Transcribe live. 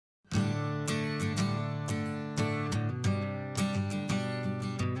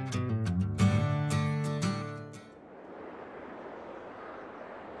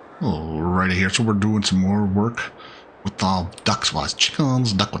Alrighty here, so we're doing some more work with all ducks, well,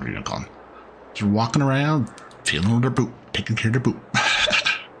 chickens, duck, what are you gonna call them? Just walking around, feeling their poop, taking care of their poop,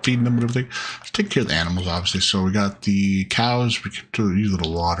 feeding them and everything. Just taking care of the animals, obviously. So we got the cows, we can use a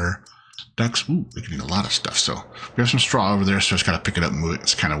little water. Ducks, ooh, we can eat a lot of stuff. So we have some straw over there, so I just gotta pick it up and move it.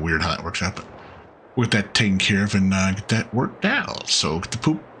 It's kind of weird how that works out, but we'll get that taken care of and get that worked out. So get the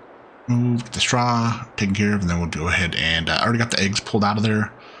poop moved, get the straw taken care of, and then we'll go ahead and I already got the eggs pulled out of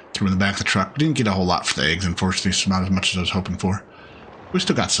there. Threw in the back of the truck. We didn't get a whole lot for the eggs, unfortunately, so not as much as I was hoping for. We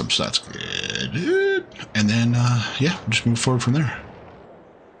still got some, so that's good. And then, yeah, we'll just move forward from there.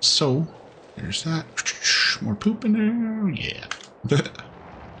 So, there's that. More poop in there. Yeah.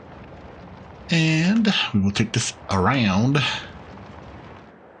 And we will take this around.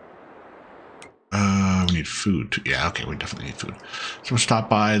 We need food too. Yeah, okay, we definitely need food. So we'll stop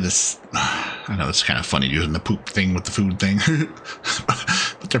by this. I know it's kind of funny using the poop thing with the food thing.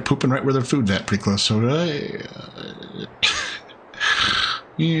 But they're pooping right where their food's at, pretty close. So,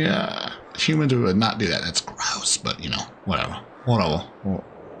 yeah, humans would not do that. That's gross, but you know, whatever. Well,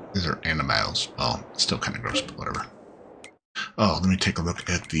 these are animals. Well, it's still kind of gross, but whatever. Oh, let me take a look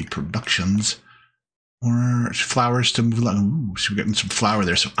at the productions. More flowers to move along. Ooh, so we're getting some flour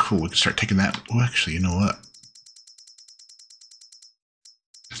there, so cool. We can start taking that. Oh, actually, you know what?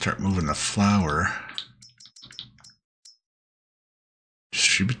 Start moving the flour.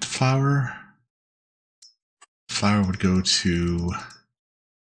 Distribute the flour. Flour would go to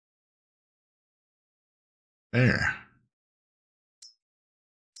there.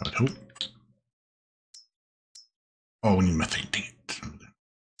 I would hope. Oh, we need methane. Dang it.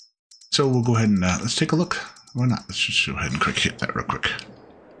 So we'll go ahead and let's take a look. Why not? Let's just go ahead and quick hit that real quick.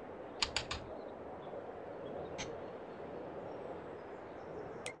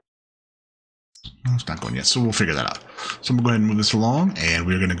 No, it's not going yet, so we'll figure that out. So we'll go ahead and move this along, and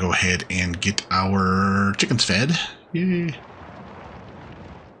we're going to go ahead and get our chickens fed. Yay!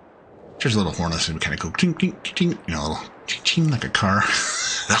 There's a little horn so we kind of go ting, ting, ting, you know, a little ting, ting, like a car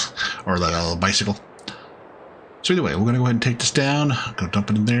or like a little bicycle. So either way, we're going to go ahead and take this down, go dump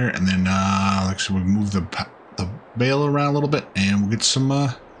it in there, and then like so we move the bale around a little bit, and we'll get some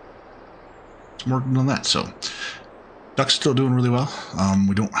working on that. So duck's still doing really well.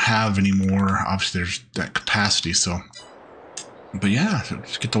 We don't have any more. Obviously, there's that capacity. So, but yeah, so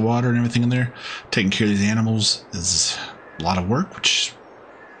just get the water and everything in there. Taking care of these animals is a lot of work, which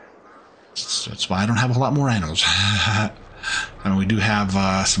that's why I don't have a lot more animals. I mean, we do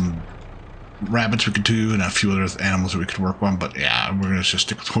have some rabbits we could do and a few other animals that we could work on, but yeah, we're gonna just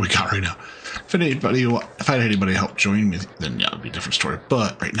stick with what we got right now. If I had anybody help join me, then yeah, it would be a different story.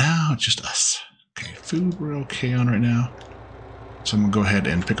 But right now, it's just us. Okay, food we're okay on right now. So I'm gonna go ahead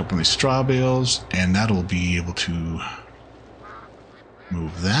and pick up one of these straw bales, and that'll be able to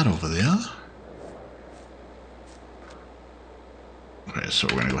move that over there. Okay, so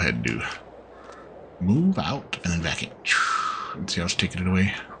we're gonna go ahead and do move out and then back in. Let's see how it's taking it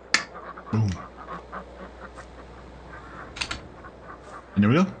away. Boom. And there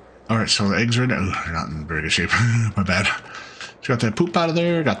we go. Alright, so the eggs are in there. Ooh, they're not in very good shape. My bad. So got that poop out of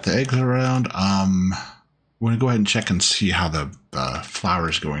there, got the eggs around. We're going to go ahead and check and see how the flour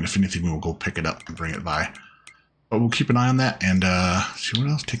is going. If anything, we'll go pick it up and bring it by. But we'll keep an eye on that and see what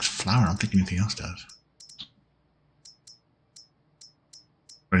else takes flour. I don't think anything else does.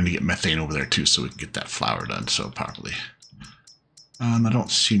 We need to get methane over there too so we can get that flour done so properly. I don't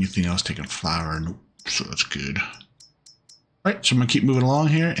see anything else taking flour. Nope, so that's good. Alright, so I'm going to keep moving along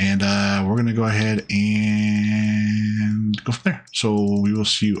here, and we're going to go ahead and go from there. So we will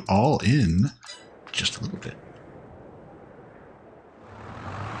see you all in just a little bit.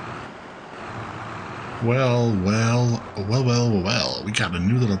 Well, we got a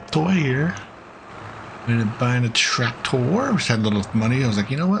new little toy here. We ended up buying a tractor. We just had a little money. I was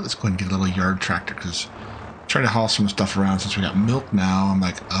like, you know what, let's go ahead and get a little yard tractor, because trying to haul some stuff around since we got milk now. I'm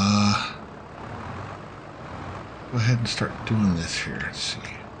like, go ahead and start doing this here. Let's see.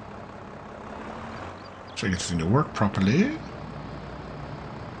 So I get this thing to work properly.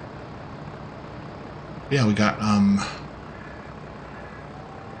 Yeah, we got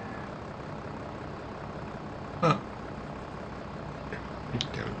there we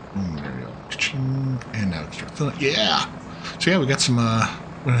go. And now we can start filling. Yeah. So yeah, we got some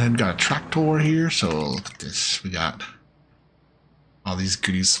went ahead and got a tractor here, so look at this. We got all these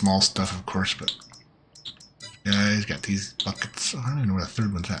goodies, small stuff of course, but guys got these buckets. Oh, I don't even know where the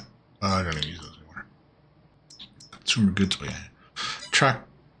third one's at. I don't even use those anymore. Consumer goods, but yeah. Track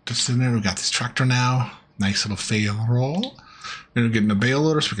that's in there. We got this tractor now. Nice little fail roll. We're getting a bale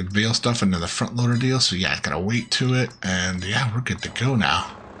loader so we can bale stuff into the front loader deal. So yeah, it's got a weight to it, and yeah, we're good to go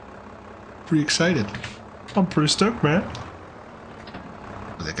now. pretty excited. I'm pretty stoked, man.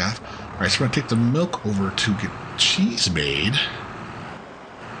 What they got? Alright, so we're gonna take the milk over to get cheese made.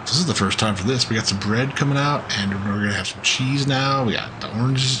 This is the first time for this. We got some bread coming out, and we're gonna have some cheese now. We got the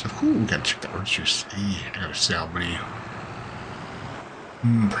oranges. Ooh, we gotta check the orange juice. I gotta see how many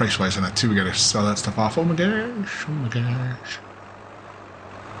price wise on that too. We gotta sell that stuff off. Oh my gosh, oh my gosh.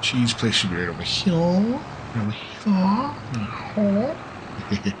 Cheese place should be right over here. Over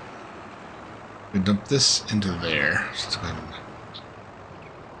here. We dump this into there. So let's go ahead and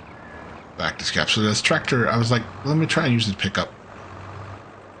back this cap. So this tractor, I was like, let me try and use the pickup.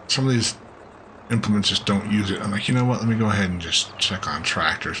 Some of these implements just don't use it. I'm like, you know what? Let me go ahead and just check on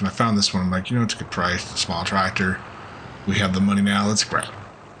tractors. And I found this one. I'm like, you know, it's a good price. It's a small tractor. We have the money now. Let's grab it.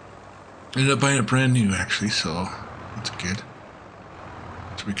 Ended up buying it brand new, actually. So that's good.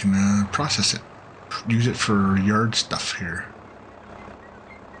 So we can process it. Use it for yard stuff here.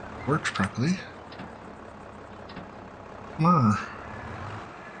 Works properly. Oh,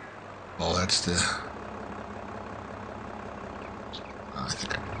 that's the... I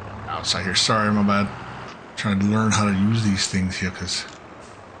think I'm outside here. Sorry, my bad. I'm trying to learn how to use these things here, because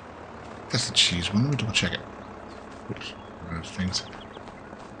that's the cheese one. Let me double check it. Oops. Those things.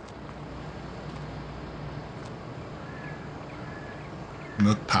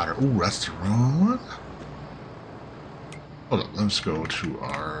 Milk powder. Ooh, that's the wrong one. Hold up. Let's go to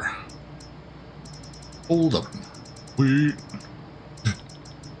our... Hold up. Wait.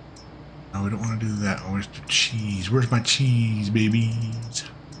 No, we don't want to do that. Where's the cheese? Where's my cheese, babies?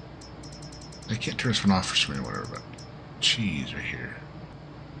 I can't turn this one off for some reason, whatever, but cheese right here.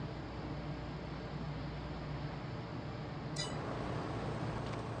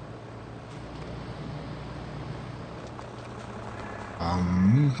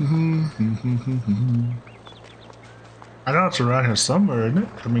 I know it's around here somewhere, isn't it?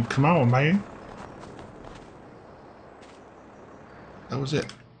 I mean, come on, man. That was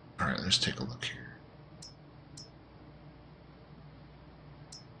it. Alright, let's take a look here.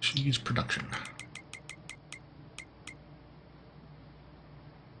 Cheese production.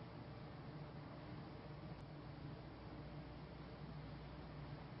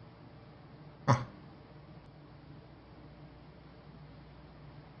 Huh.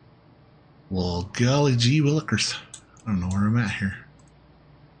 Well, golly gee willikers. I don't know where I'm at here.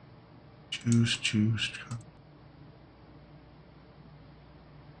 Choose.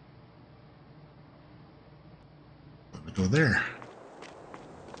 Let me go there.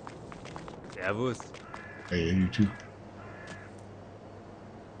 Servus. Hey, you too.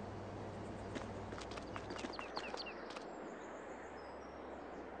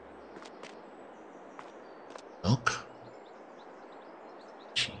 Milk.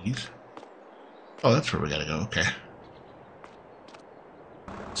 Cheese. Oh, that's where we gotta go. Okay.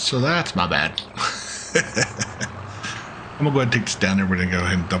 So that's my bad. I'm gonna go ahead and take this down there. We're gonna go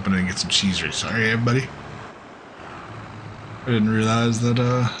ahead and dump it in and get some cheese ready. Sorry, everybody. I didn't realize that,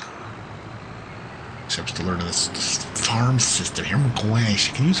 I'm still learning this farm system here. Oh my gosh,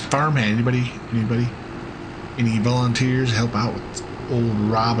 you can use farmhand. Anybody? Any volunteers help out with old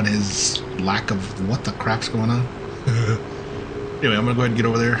Rob and his lack of what the crap's going on? Anyway, I'm gonna go ahead and get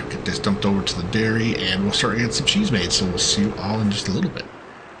over there, get this dumped over to the dairy, and we'll start getting some cheese made. So we'll see you all in just a little bit.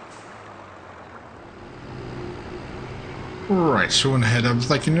 Right, so I went ahead. I was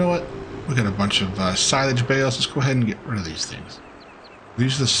like, you know what? We got a bunch of silage bales. Let's go ahead and get rid of these things.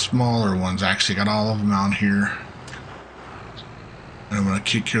 These are the smaller ones. Actually, got all of them out here. And I'm going to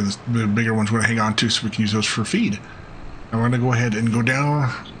take care of the bigger ones. We're going to hang on to so we can use those for feed. And we're going to go ahead and go down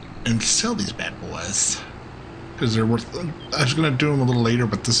and sell these bad boys. Because they're worth... I was going to do them a little later,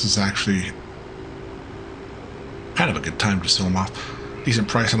 but this is actually kind of a good time to sell them off. Decent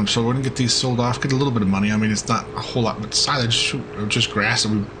price on them. So we're going to get these sold off, get a little bit of money. I mean, it's not a whole lot, but silage, just grass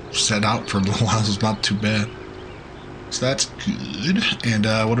that we set out for a little while is not too bad. So that's good. And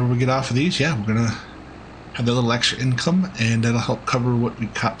whatever we get off of these, yeah, we're going to have that little extra income, and that'll help cover what we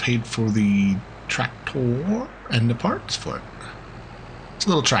got paid for the tractor and the parts for it. It's a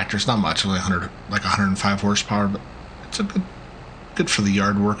little tractor. It's not much, only 105 horsepower, but it's a good for the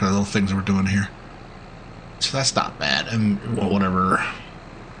yard work and the little things that we're doing here. So that's not bad. And well, whatever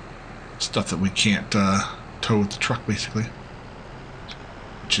stuff that we can't tow with the truck, basically.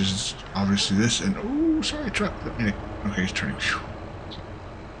 Which is obviously this. And oh, sorry, truck. Okay, he's turning.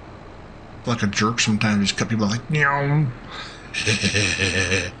 Like a jerk sometimes. He's cut people like, meow.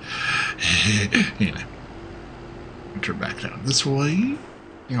 Anyway, turn back down this way.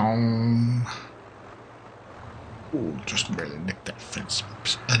 Oh, just barely nicked that fence.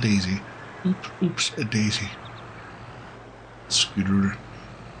 Oops, a daisy. Oops, a daisy. Scooter.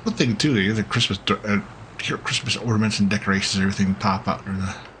 Good thing too, they get the Christmas ornaments and decorations, everything pop out during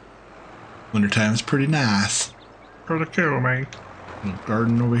the wintertime. It's pretty nice. Pretty cool, man. Little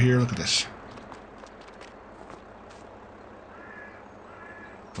garden over here. Look at this.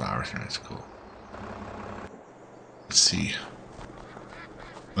 Flowers here. That's cool. Let's see.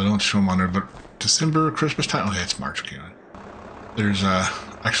 I don't show them on there, but December, Christmas time. Okay, it's March. Okay. There's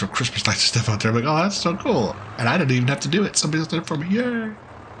actual Christmas lights and stuff out there. I'm like, oh, that's so cool. And I didn't even have to do it. Somebody else did it for me. Yay.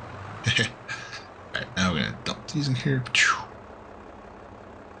 Alright, now we're going to dump these in here.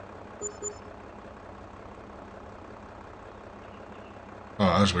 Oh,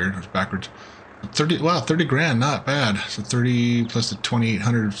 that was weird. It was backwards. 30, wow, 30 grand, not bad. So 30 plus the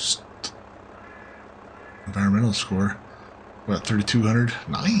 2,800 environmental score. What, 3,200?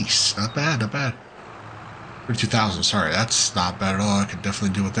 Nice. Not bad, not bad. 32,000, sorry. That's not bad at all. I could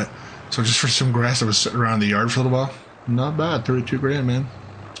definitely deal with that. So just for some grass that was sitting around the yard for a little while. Not bad. 32 grand, man.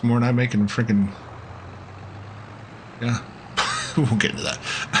 It's more than I make in freaking... Yeah. We won't get into that.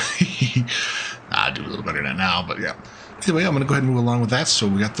 I'll do a little better than that now, but yeah. Anyway, I'm going to go ahead and move along with that. So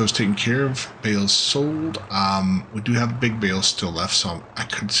we got those taken care of. Bales sold. We do have big bales still left, so I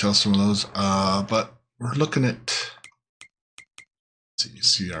could sell some of those. But we're looking at... So you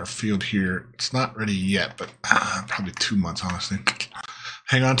see our field here. It's not ready yet, but probably 2 months, honestly.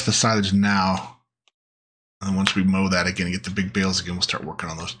 Hang on to the silage now. And once we mow that again and get the big bales again, we'll start working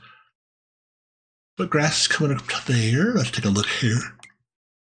on those. But grass is coming up there. Let's take a look here.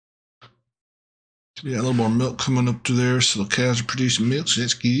 So we got a little more milk coming up to there, so the cows are producing milk, so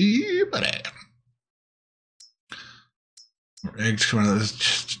that's good. But more eggs coming out.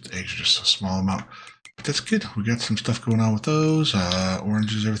 Eggs are just a small amount. But that's good. We got some stuff going on with those.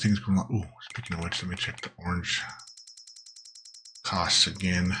 Oranges, everything's going on. Ooh, speaking of which, let me check the orange costs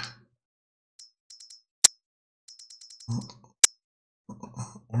again.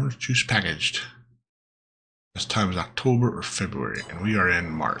 Orange juice packaged. This time is October or February, and we are in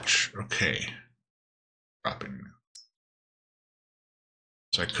March. Okay. Dropping.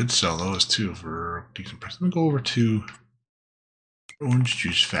 So I could sell those too for a decent price. Let me go over to Orange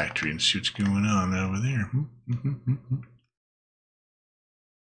Juice Factory and see what's going on over there.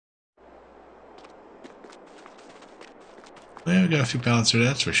 Well, we got a few pallets there,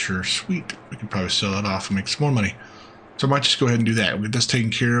 that's for sure. Sweet. We could probably sell that off and make some more money. So I might just go ahead and do that. We'll get this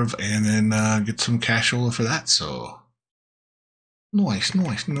taken care of and then get some cashola for that. So nice.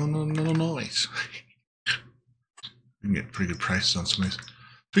 Nice. We can get pretty good prices on some of these.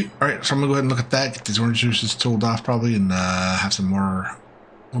 Sweet. Alright, so I'm gonna go ahead and look at that, get these orange juices sold off probably, and have some more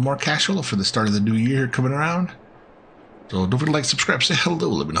cashola for the start of the new year coming around. So don't forget to like, subscribe, say hello,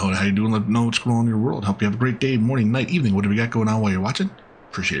 let me know how you're doing, let me know what's going on in your world. Help you have a great day, morning, night, evening, whatever you got going on while you're watching.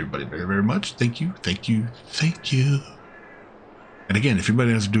 Appreciate everybody very, very much. Thank you. And again, if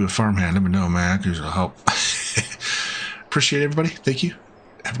anybody has to do a farmhand, let me know, man, because it'll help. Appreciate everybody. Thank you.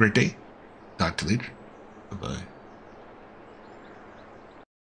 Have a great day. Talk to you later. Bye-bye.